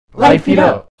Litefeet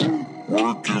up.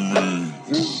 Working me,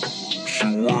 she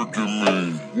working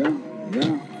me,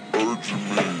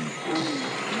 urging me.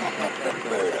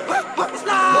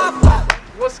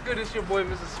 What's good? It's your boy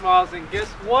Mr. Smiles, and guess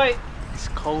what? It's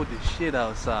cold as shit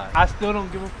outside. I still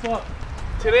don't give a fuck.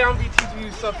 Today I'm gonna be teaching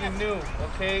you something new,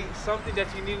 okay? Something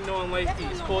that you need to know in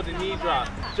Litefeet. It's called the knee drop.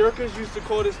 Jerkers used to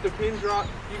call this the pin drop.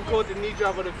 You can call it the knee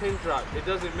drop or the pin drop. It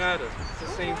doesn't matter. It's the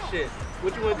same shit.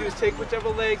 What you wanna do is take whichever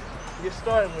leg you're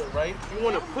starting with, right? You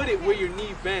wanna put it where your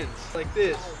knee bends, like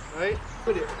this, right?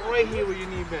 Put it right here where your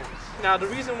knee bends. Now the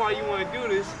reason why you wanna do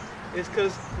this is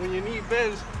because when your knee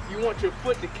bends, you want your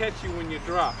foot to catch you when you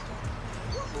drop.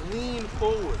 Lean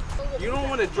forward. You don't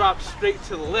want to drop straight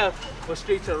to the left or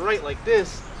straight to the right like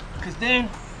this, because then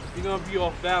you're going to be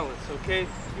off balance, okay?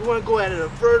 You want to go at a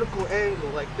vertical angle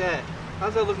like that.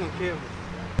 How's that look on camera?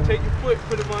 Take your foot,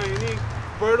 put it on your knee,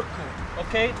 vertical,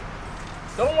 okay?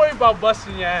 Don't worry about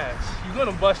busting your ass. You're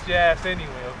going to bust your ass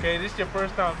anyway, okay? This is your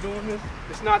first time doing this.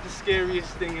 It's not the scariest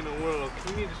thing in the world.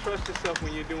 You need to trust yourself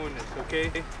when you're doing this,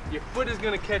 okay? Your foot is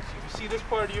going to catch you. You see this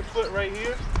part of your foot right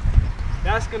here?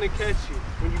 That's gonna catch you.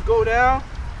 When you go down,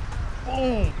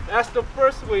 boom. That's the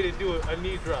first way to do a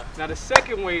knee drop. Now the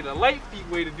second way, the Litefeet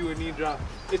way to do a knee drop,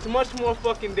 it's much more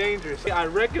fucking dangerous. I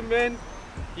recommend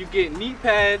you get knee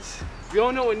pads. If you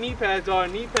don't know what knee pads are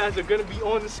gonna be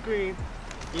on the screen.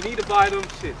 You need to buy them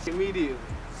shits immediately.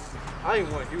 I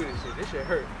didn't want to do this shit. This shit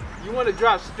hurt. You want to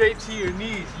drop straight to your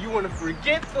knees. You want to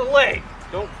forget the leg.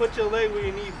 Don't put your leg where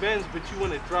your knee bends, but you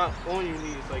want to drop on your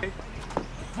knees like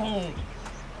boom.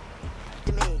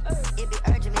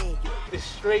 It's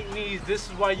straight knees. This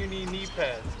is why you need knee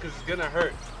pads, because it's gonna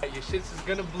hurt. Your shits is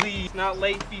gonna bleed. It's not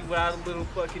Litefeet without a little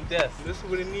fucking death. This is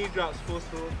what a knee drop's supposed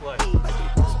to look like.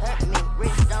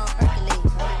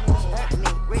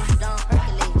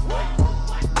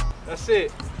 That's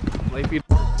it. Litefeet.